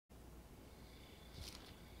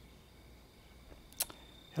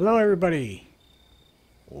Hello everybody,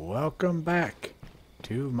 welcome back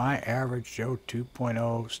to my Average Joe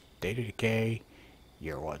 2.0 State of Decay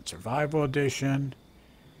Year 1 Survival Edition,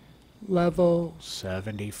 level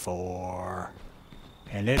 74.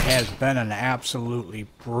 And it has been an absolutely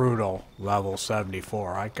brutal level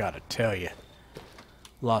 74, I gotta tell you.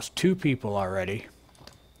 Lost 2 people already.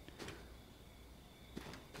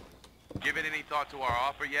 Given any thought to our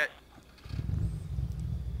offer yet?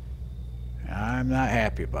 I'm not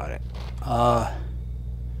happy about it.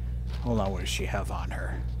 Hold on, what does she have on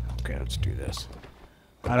her? Okay, let's do this.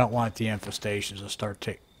 I don't want the infestations to start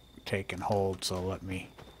taking hold, so let me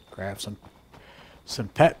grab some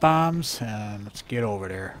pet bombs and let's get over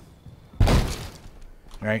there.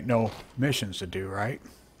 There ain't no missions to do, right?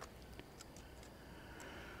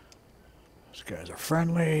 These guys are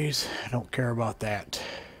friendlies. I don't care about that.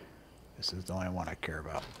 This is the only one I care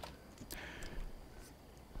about.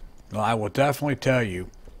 Well, I will definitely tell you,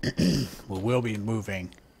 we will be moving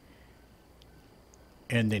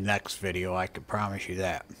in the next video, I can promise you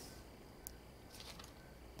that.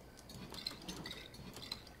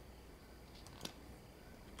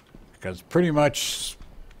 Because pretty much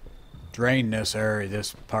drain this area,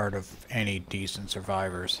 this part of any decent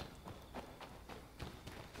survivors.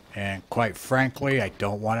 And quite frankly, I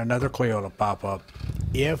don't want another Cleo to pop up.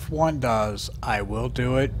 If one does, I will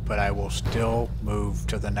do it, but I will still move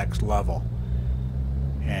to the next level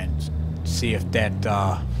and see if that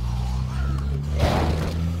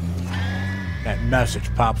that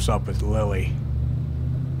message pops up with Lily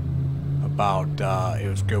about it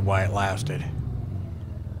was good while it lasted.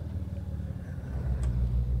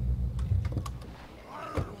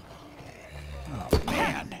 Oh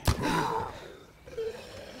man.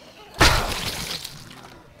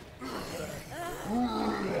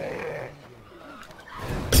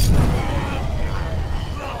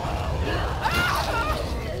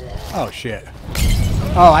 Oh shit.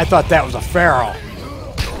 Oh, I thought that was a feral.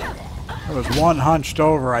 There was one hunched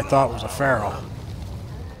over I thought was a feral.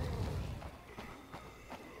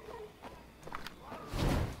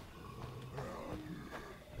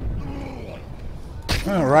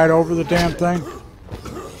 Oh, right over the damn thing.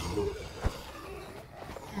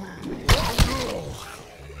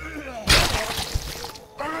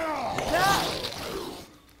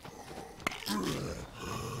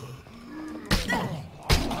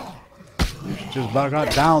 Just about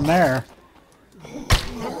got down there.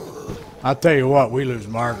 I'll tell you what, we lose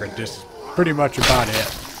Margaret. This is pretty much about it.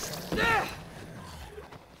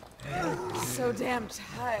 So damn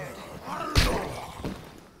tired.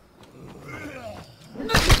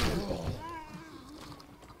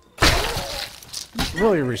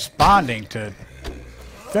 Really responding to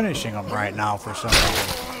finishing them right now for some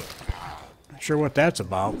reason. Not sure what that's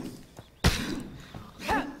about.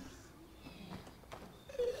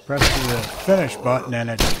 Press the finish button and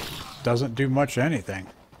it doesn't do much of anything.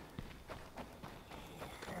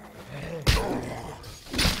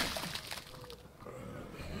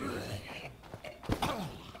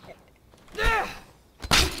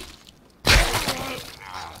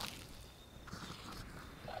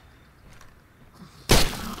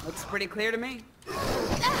 Looks pretty clear to me.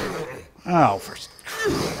 Oh, for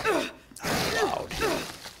loud.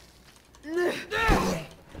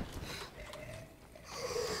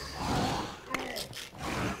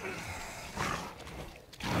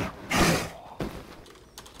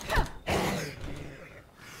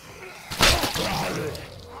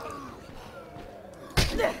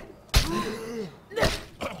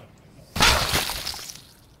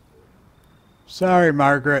 Sorry,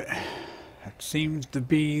 Margaret. That seems to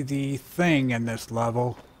be the thing in this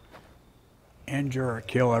level. Injure or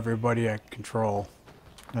kill everybody I control.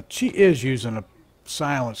 Now, she is using a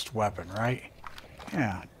silenced weapon, right?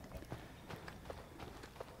 Yeah.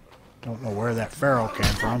 Don't know where that feral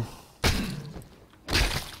came from.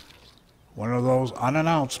 One of those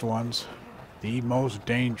unannounced ones. The most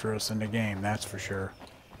dangerous in the game, that's for sure.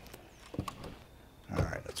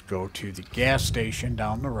 Alright, let's go to the gas station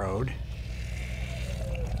down the road.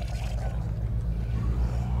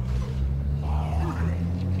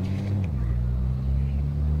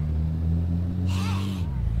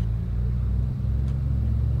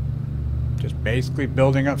 Just basically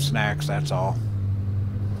building up snacks, that's all.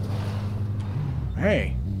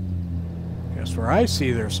 Hey, guess where I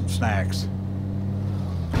see there's some snacks.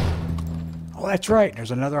 Oh, that's right, there's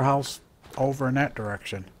another house over in that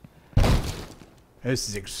direction. This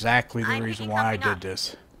is exactly the reason why I did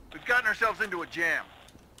this. We've gotten ourselves into a jam.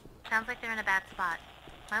 Sounds like they're in a bad spot.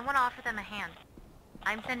 Might want to offer them a hand.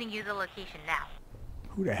 I'm sending you the location now.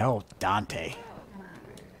 Who the hell is Dante?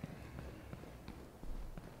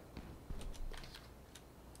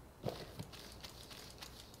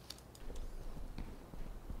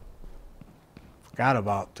 Forgot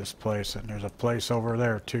about this place, and there's a place over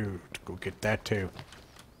there too. To go get that too.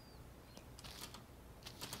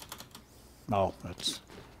 Oh, let's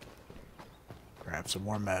grab some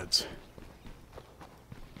more meds.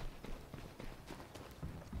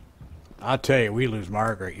 I'll tell you, we lose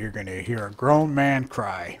Margaret, you're going to hear a grown man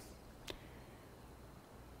cry.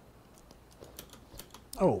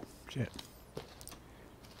 Oh, shit.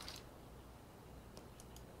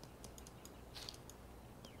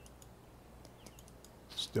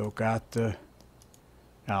 Still got the...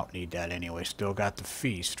 I don't need that anyway. Still got the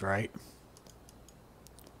feast, right?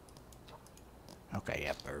 Okay,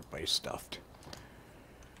 yep, everybody's stuffed.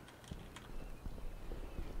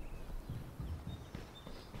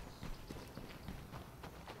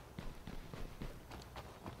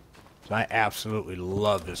 So I absolutely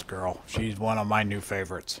love this girl. She's one of my new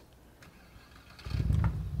favorites.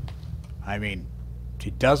 I mean,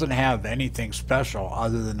 she doesn't have anything special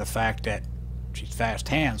other than the fact that she's fast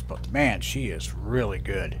hands, but man, she is really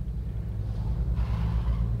good.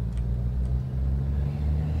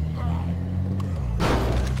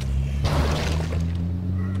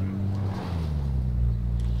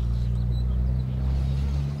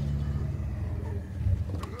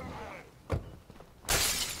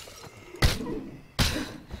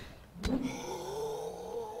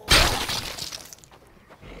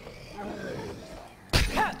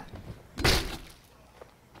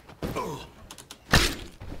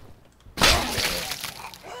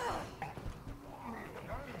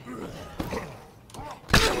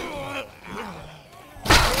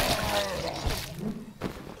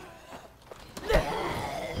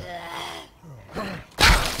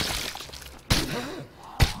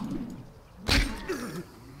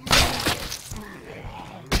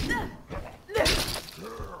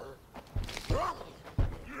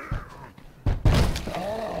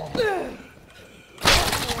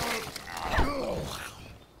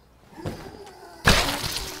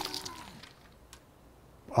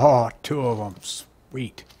 Oh, two of them.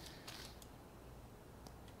 Sweet.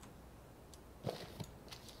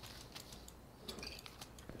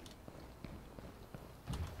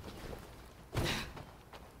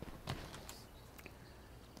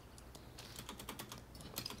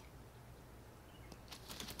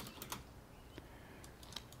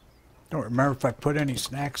 Don't remember if I put any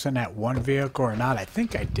snacks in that one vehicle or not. I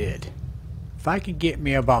think I did. If I can get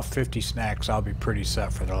me about 50 snacks, I'll be pretty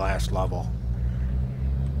set for the last level.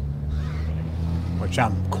 Which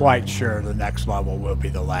I'm quite sure the next level will be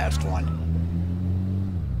the last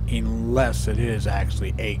one. Unless it is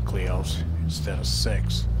actually 8 Cleos instead of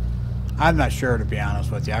 6. I'm not sure, to be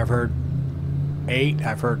honest with you. I've heard 8,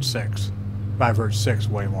 I've heard 6. But I've heard 6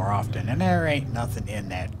 way more often. And there ain't nothing in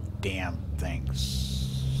that damn thing.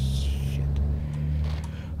 Shit.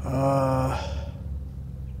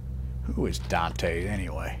 Who is Dante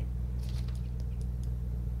anyway?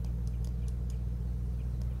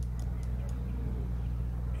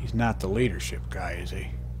 He's not the leadership guy, is he?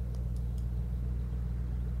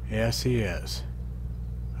 Yes, he is.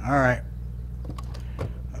 Alright.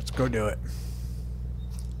 Let's go do it.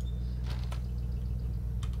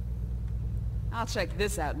 I'll check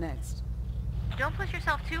this out next. Don't push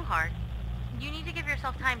yourself too hard. You need to give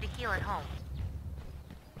yourself time to heal at home.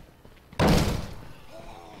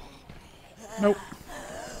 Nope.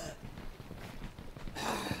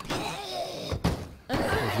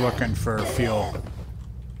 I was looking for fuel.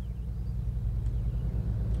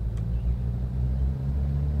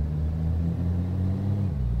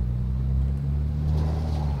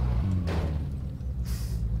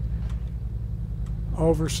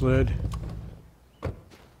 Overslid.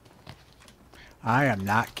 I am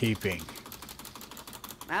not keeping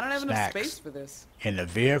I don't have enough snacks space for this. in the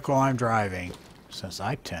vehicle I'm driving, since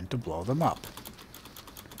I tend to blow them up.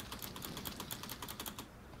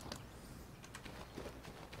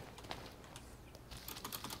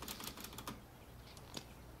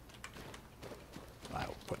 I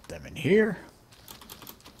will put them in here.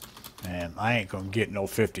 And I ain't gonna get no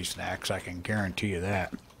 50 snacks, I can guarantee you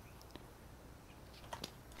that.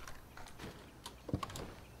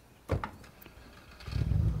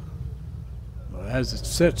 As it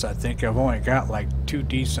sits, I think I've only got like 2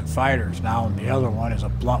 decent fighters now, and the other one is a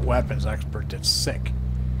blunt weapons expert that's sick.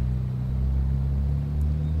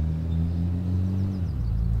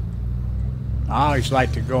 I always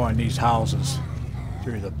like to go in these houses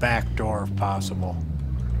through the back door if possible.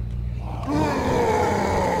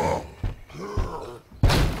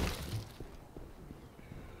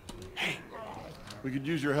 Hey, we could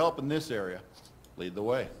use your help in this area. Lead the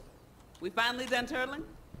way. We finally done turtling?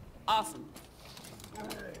 Awesome.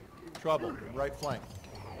 Trouble, right flank.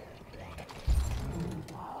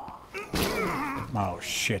 Oh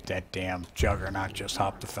shit, that damn juggernaut just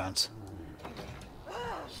hopped the fence.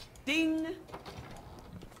 Ding!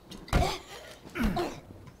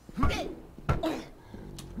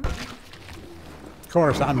 Of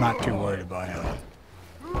course, I'm not too worried about him.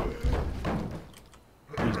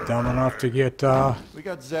 He's dumb enough to get We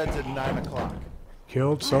got Zeds at 9 o'clock.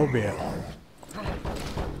 killed, so be it.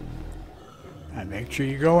 And make sure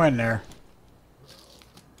you go in there.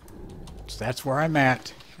 So that's where I'm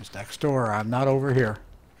at. It's next door. I'm not over here.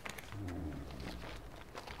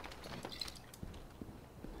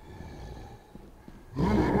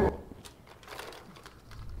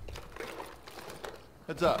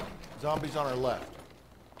 Heads up. Zombies on our left.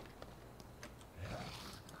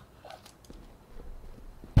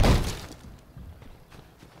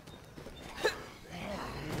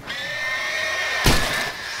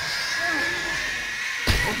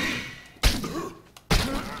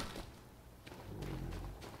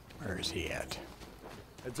 Where is he at?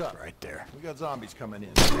 Heads up. Right there. We got zombies coming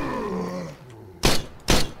in.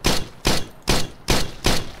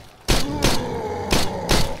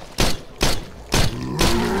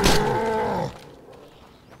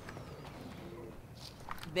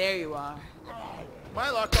 There you are. My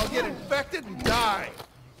luck, I'll get infected and die.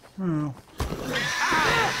 Oh.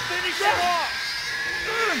 Finish it off!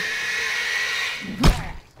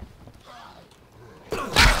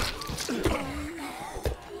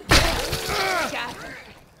 Got it.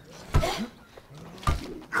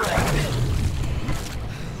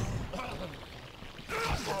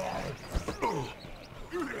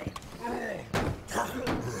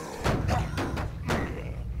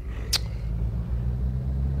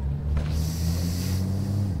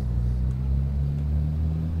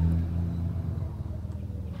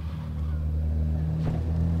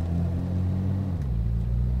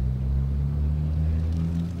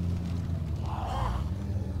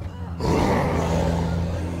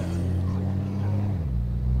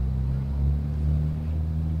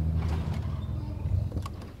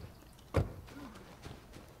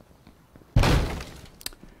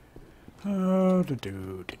 Oh,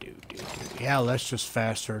 yeah, let's just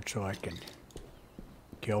fast search so I can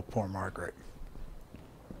kill poor Margaret.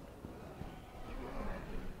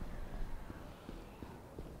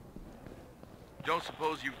 Don't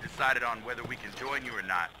suppose you've decided on whether we can join you or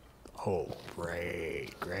not. Oh,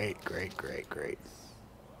 great, great, great, great, great.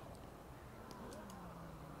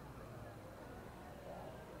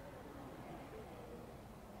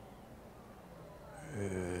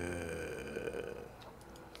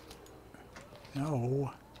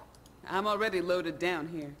 No. I'm already loaded down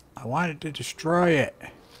here. I wanted to destroy it.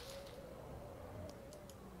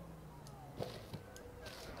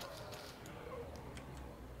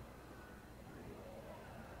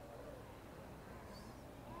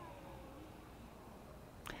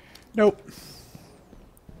 Nope.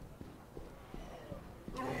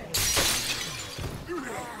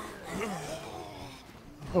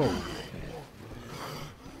 Oh.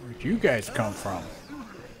 Where'd you guys come from?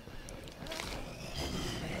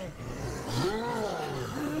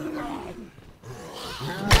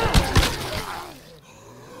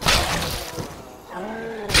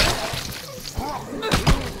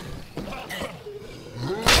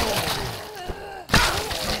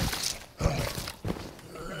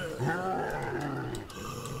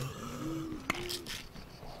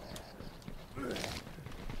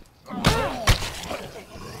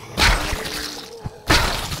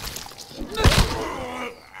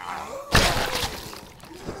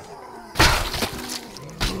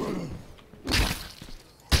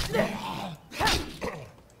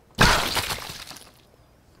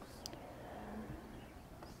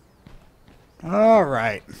 All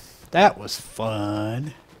right, that was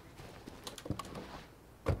fun.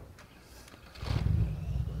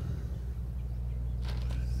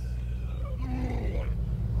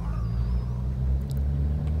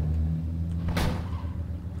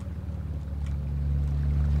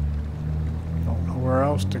 Don't know where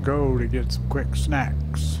else to go to get some quick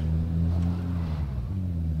snacks.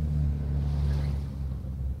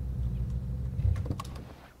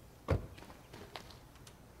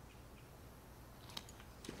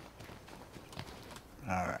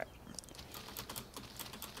 All right.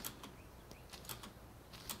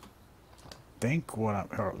 Think what I'm.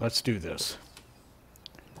 Oh, let's do this.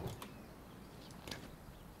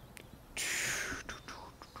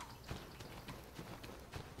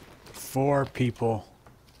 Four people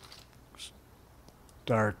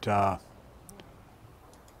start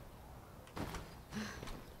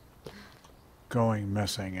going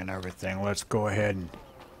missing and everything. Let's go ahead and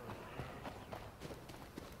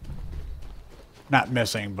not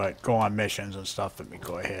missing, but go on missions and stuff. Let me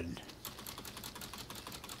go ahead and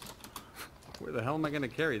Where the hell am I going to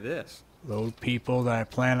carry this? Load people that I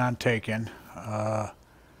plan on taking.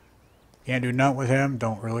 Can't do nothing with him.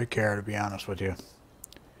 Don't really care, to be honest with you.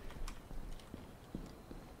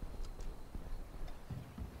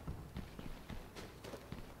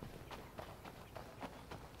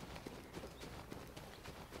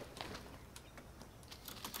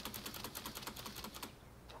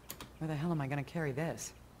 Where the hell am I gonna carry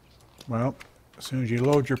this? Well, as soon as you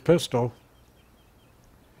load your pistol,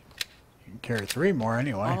 you can carry 3 more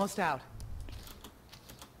anyway. Almost out.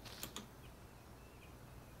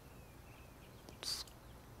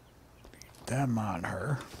 Leave them on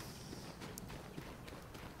her.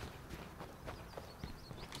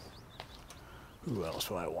 Who else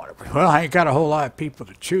do I want to bring? Well, I ain't got a whole lot of people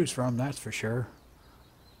to choose from, that's for sure.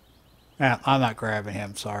 I'm not grabbing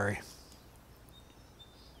him, sorry.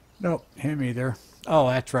 Nope, him either. Oh,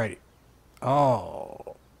 that's right.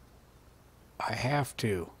 Oh, I have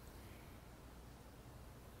to.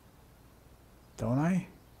 Don't I?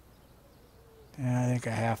 Yeah, I think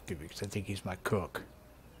I have to because I think he's my cook.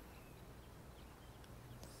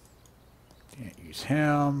 Can't use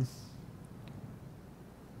him.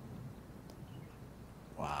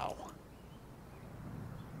 Wow.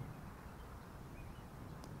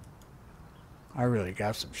 I really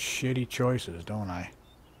got some shitty choices, don't I?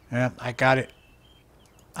 Yeah, I got it.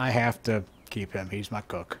 I have to keep him. He's my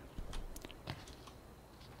cook.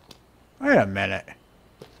 Wait a minute.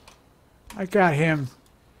 I got him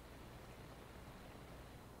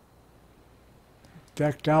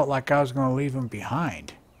decked out like I was going to leave him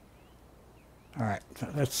behind. Alright,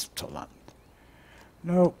 let's hold on.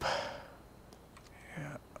 Nope.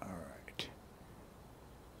 Yeah, alright.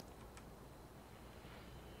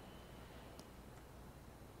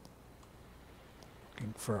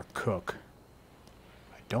 Looking for a cook.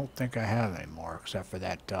 I don't think I have any more except for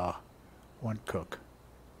that one cook.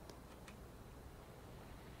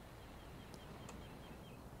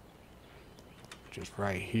 Just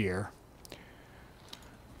right here.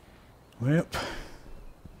 Yep.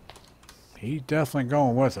 He's definitely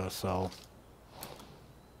going with us, so.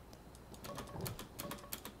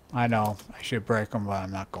 I know. I should break him, but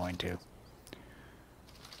I'm not going to.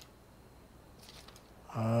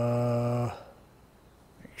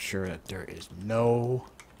 Make sure that there is no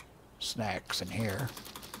snacks in here.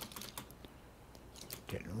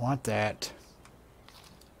 Didn't want that.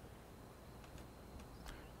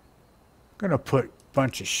 Gonna put a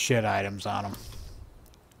bunch of shit items on them.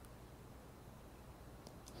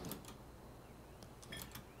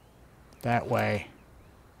 That way,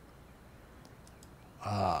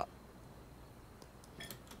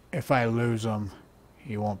 if I lose them,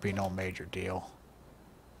 he won't be no major deal.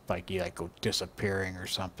 Like he go disappearing or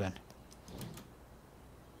something.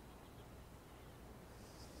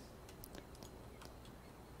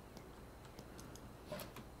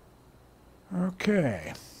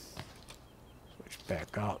 Okay. Switch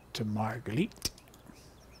back out to Marguerite.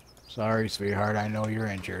 Sorry, sweetheart, I know you're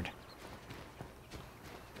injured.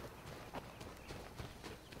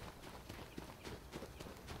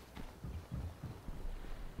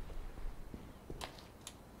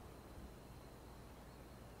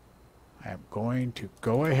 I'm going to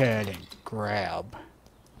go ahead and grab as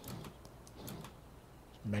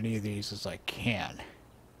many of these as I can.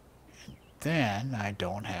 And then I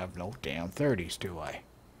don't have no damn 30s, do I?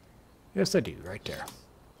 Yes, I do, right there.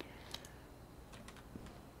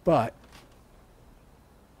 But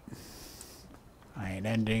I ain't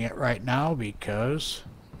ending it right now because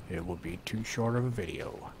it will be too short of a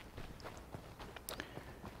video.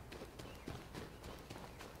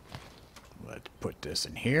 Let's put this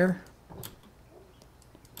in here.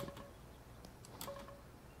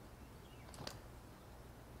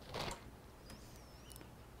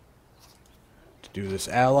 Do this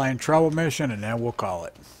ally in trouble mission and then we'll call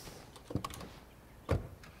it.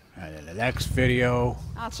 And in the next video,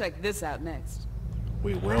 I'll check this out next.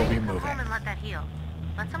 we will be Come moving. home and let that heal.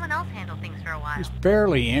 Let someone else handle things for a while. He's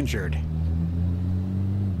barely injured.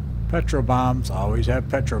 Petro bombs, always have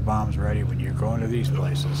petro bombs ready when you're going to these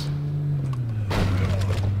places.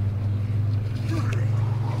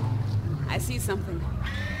 I see something.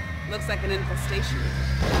 Looks like an infestation.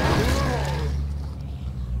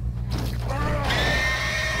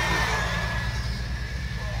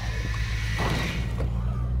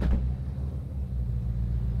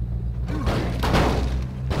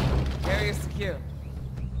 Area secure.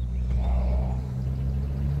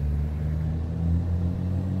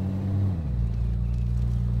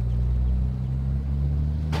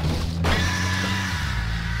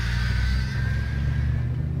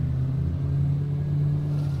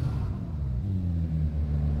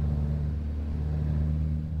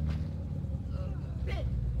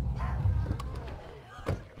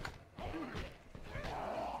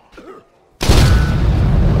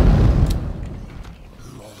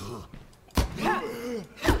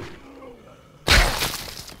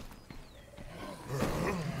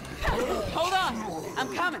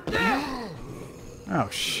 Oh,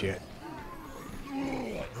 shit.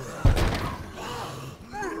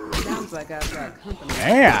 Sounds like I've got company.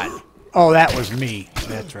 Man! Oh, that was me.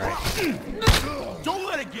 That's right. Don't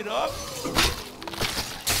let it get up!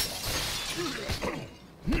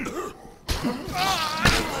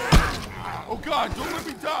 Oh God, don't let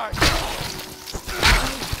me die!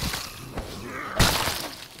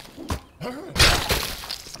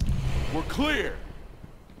 We're clear!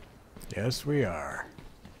 Yes, we are.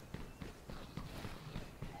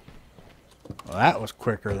 Well, that was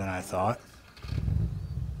quicker than I thought.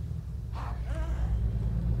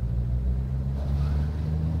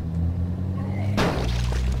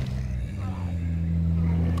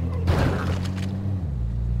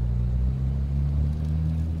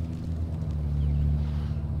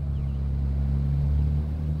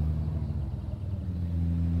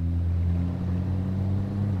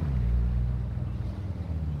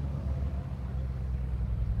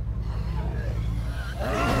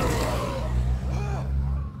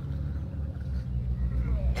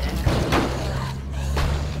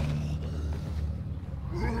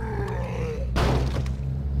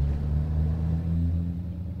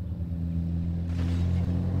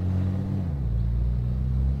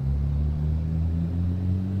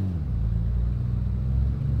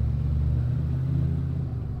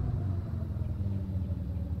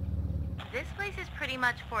 This place is pretty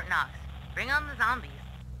much Fort Knox. Bring on the zombies.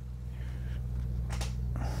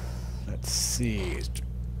 Let's see.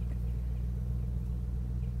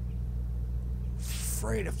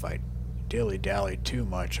 Afraid if I dilly-dally too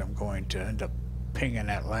much, I'm going to end up pinging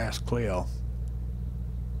that last Cleo.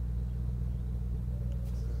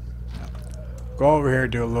 Go over here,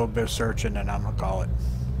 do a little bit of searching, and I'm gonna call it.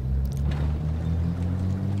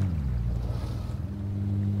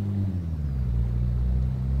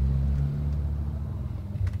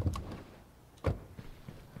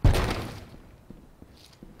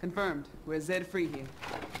 Confirmed. We're Zed free here.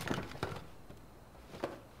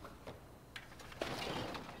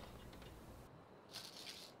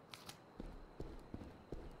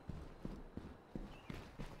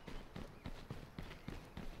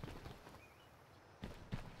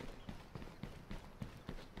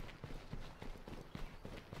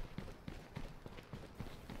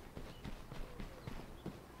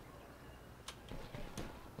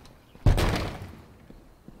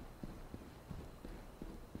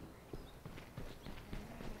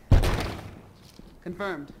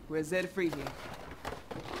 Confirmed. We're Zed free here.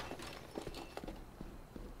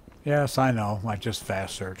 Yes, I know. I just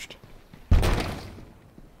fast searched. I'm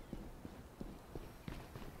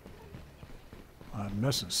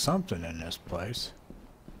missing something in this place.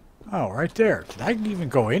 Oh, right there. Did I even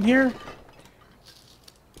go in here?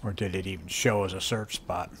 Or did it even show as a search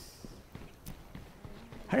spot?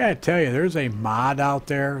 I gotta tell you, there's a mod out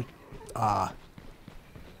there.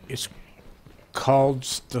 It's called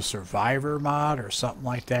the Survivor mod or something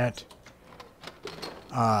like that.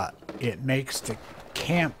 It makes the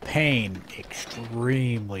campaign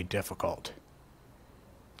extremely difficult.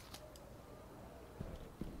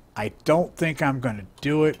 I don't think I'm going to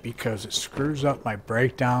do it because it screws up my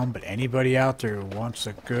breakdown, but anybody out there who wants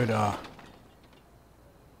a good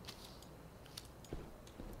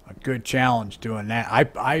challenge doing that.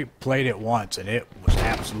 I played it once and it was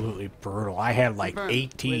absolutely brutal. I had like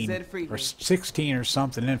 18 or 16 or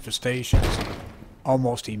something infestations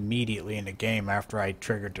almost immediately in the game after I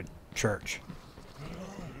triggered the church.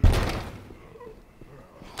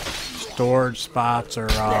 Storage spots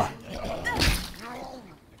are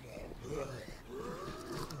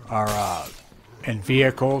and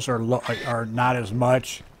vehicles are not as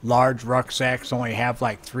much. Large rucksacks only have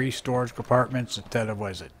like 3 storage compartments instead of,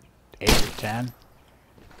 what is it, 8 or 10?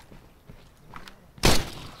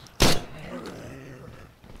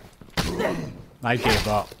 I gave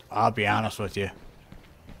up. I'll be honest with you.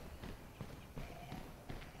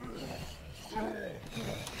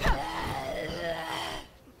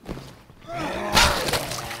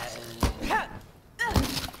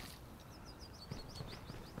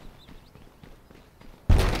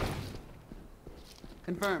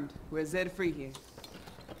 Confirmed. We're Zed free here.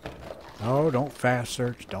 Oh, don't fast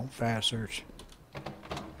search. Don't fast search.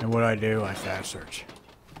 And what I do, I fast search.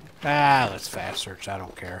 Let's fast search. I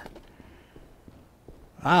don't care.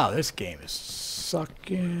 Wow, this game is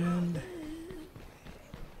sucking.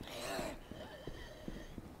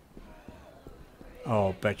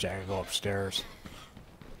 Oh, bet you I can go upstairs.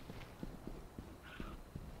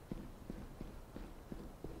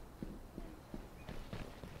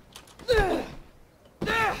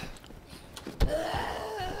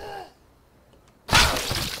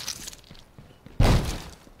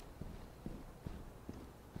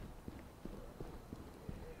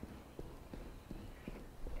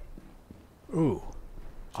 Ooh.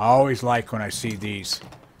 I always like when I see these.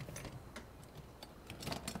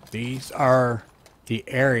 These are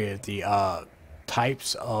the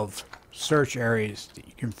types of search areas that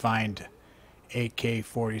you can find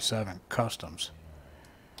AK-47 customs.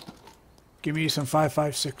 Give me some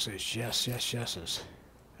 5.56s. Yes, yes, yeses.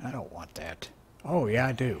 I don't want that. Oh, yeah,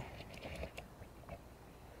 I do.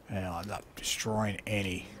 No, I'm not destroying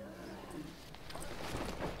any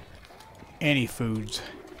foods.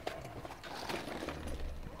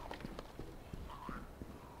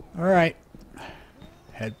 Alright.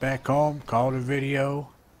 Head back home, call it a video.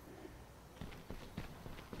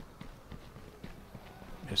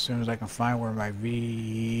 As soon as I can find where my vehicle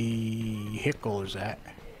is at.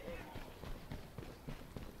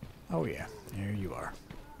 Oh yeah, there you are.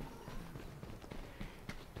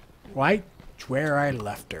 Right where I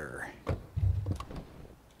left her.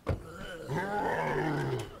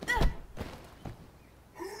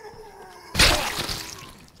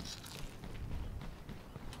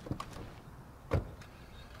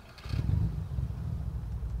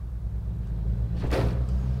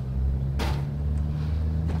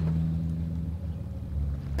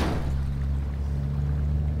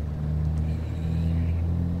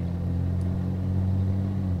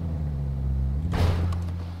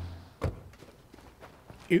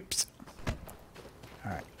 Oops.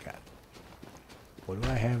 Alright, got it. What do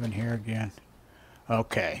I have in here again?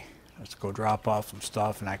 Okay. Let's go drop off some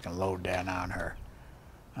stuff and I can load that on her.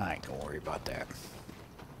 I ain't gonna worry about that.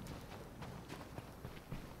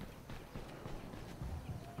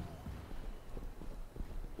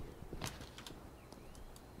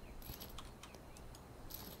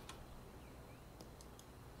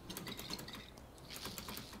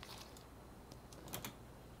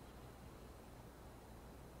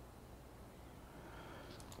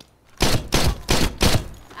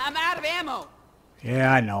 I'm out of ammo.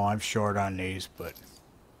 Yeah, I know I'm short on these, but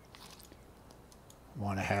I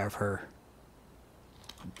want to have her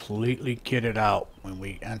completely kitted out when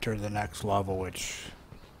we enter the next level, which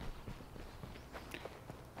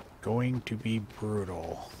going to be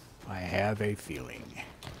brutal. I have a feeling.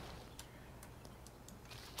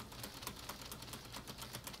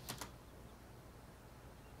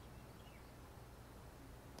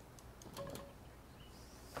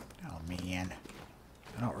 Oh man,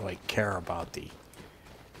 I don't really care about the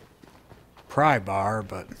pry bar,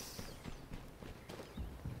 but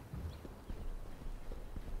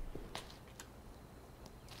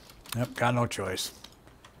yep, got no choice.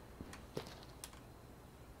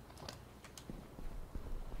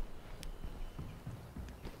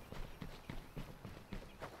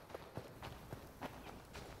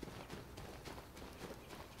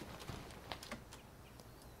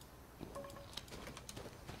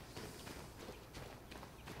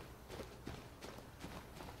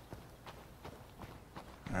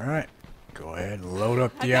 All right, go ahead and load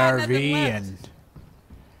up the I got nothing RV, left. and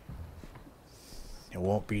it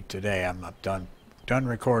won't be today. I'm not done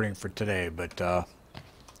recording for today, but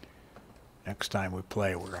next time we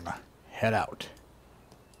play, we're gonna head out.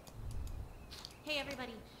 Hey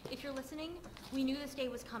everybody, if you're listening, we knew this day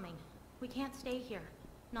was coming. We can't stay here.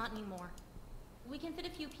 Not anymore. We can fit a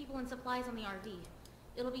few people and supplies on the RV.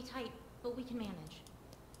 It'll be tight, but we can manage.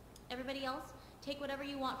 Everybody else, take whatever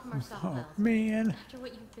you want from our Oh stockpiles. man, After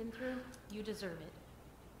what you've been through, you deserve it.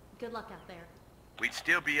 Good luck out there. We'd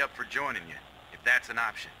still be up for joining you, if that's an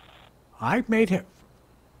option. I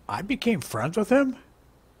became friends with him?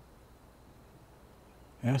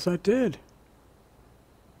 Yes, I did.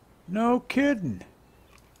 No kidding.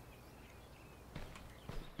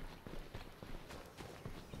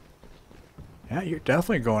 Yeah, you're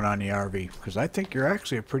definitely going on the RV, because I think you're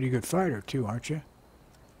actually a pretty good fighter too, aren't you?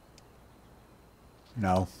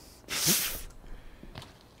 No.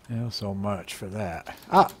 Yeah, so much for that.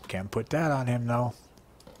 Ah, can't put that on him though.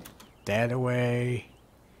 That away.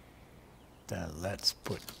 Then let's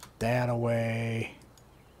put that away.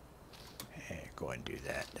 Hey, go ahead and do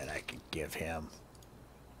that. Then I can give him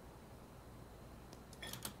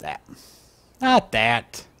that. Not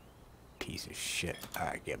that. Piece of shit.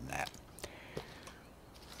 Alright, give him that.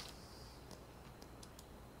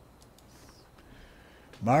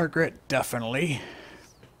 Margaret, definitely.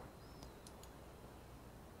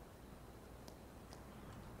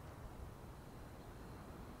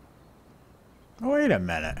 Oh, wait a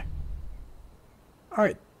minute.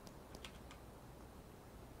 Alright.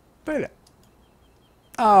 Wait a...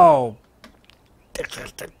 Oh.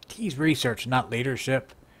 He's research, not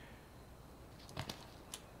leadership.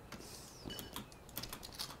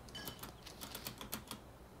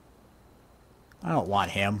 I don't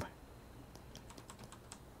want him.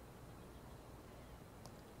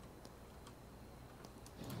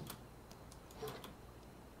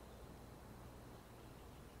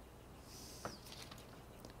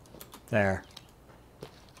 There.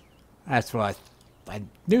 That's what I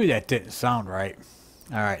knew that didn't sound right.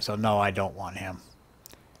 Alright, so no, I don't want him.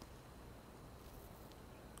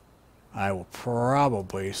 I will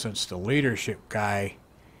probably, since the leadership guy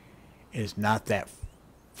is not that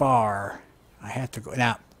far, I have to go.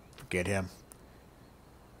 Nah, forget him.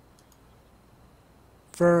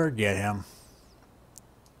 Forget him.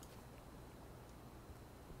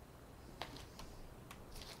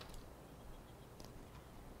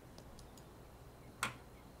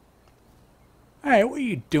 Hey, what are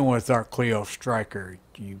you doing with our Clio Striker?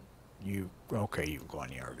 Okay, you go on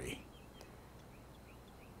the RV.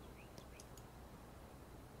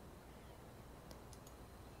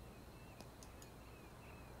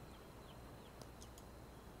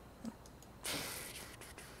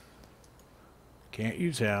 Can't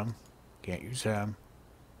use him. Can't use him.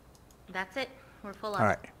 That's it. We're full up. All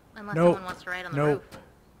right. Unless Nope. someone wants to ride on the Nope. roof.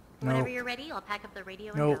 Whenever Nope. you're ready, I'll pack up the radio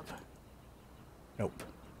and Nope. go. Nope.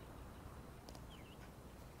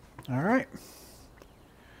 All right.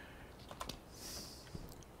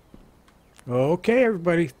 Okay,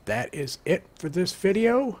 everybody. That is it for this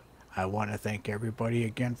video. I want to thank everybody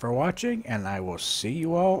again for watching, and I will see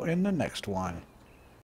you all in the next one.